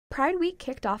Pride Week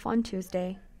kicked off on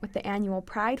Tuesday with the annual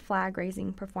Pride flag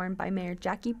raising performed by Mayor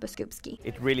Jackie Biskupski.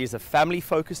 It really is a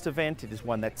family-focused event. It is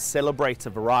one that celebrates a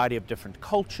variety of different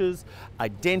cultures,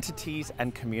 identities,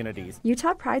 and communities.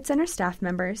 Utah Pride Center staff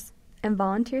members and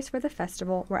volunteers for the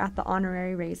festival were at the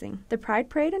Honorary raising. The Pride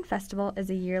Parade and Festival is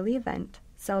a yearly event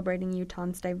celebrating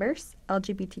Utah's diverse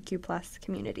LGBTQ+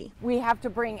 community. We have to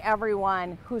bring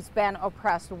everyone who's been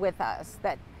oppressed with us,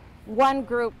 that one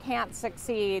group can't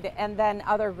succeed and then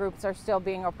other groups are still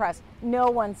being oppressed. No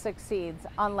one succeeds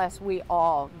unless we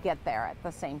all get there at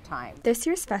the same time. This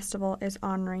year's festival is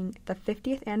honoring the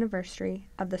 50th anniversary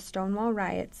of the Stonewall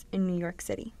riots in New York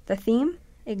City. The theme,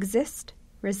 Exist,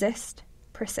 Resist,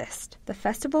 Persist. The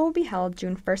festival will be held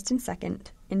June 1st and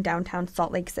 2nd in downtown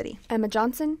Salt Lake City. Emma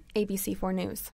Johnson, ABC4 News.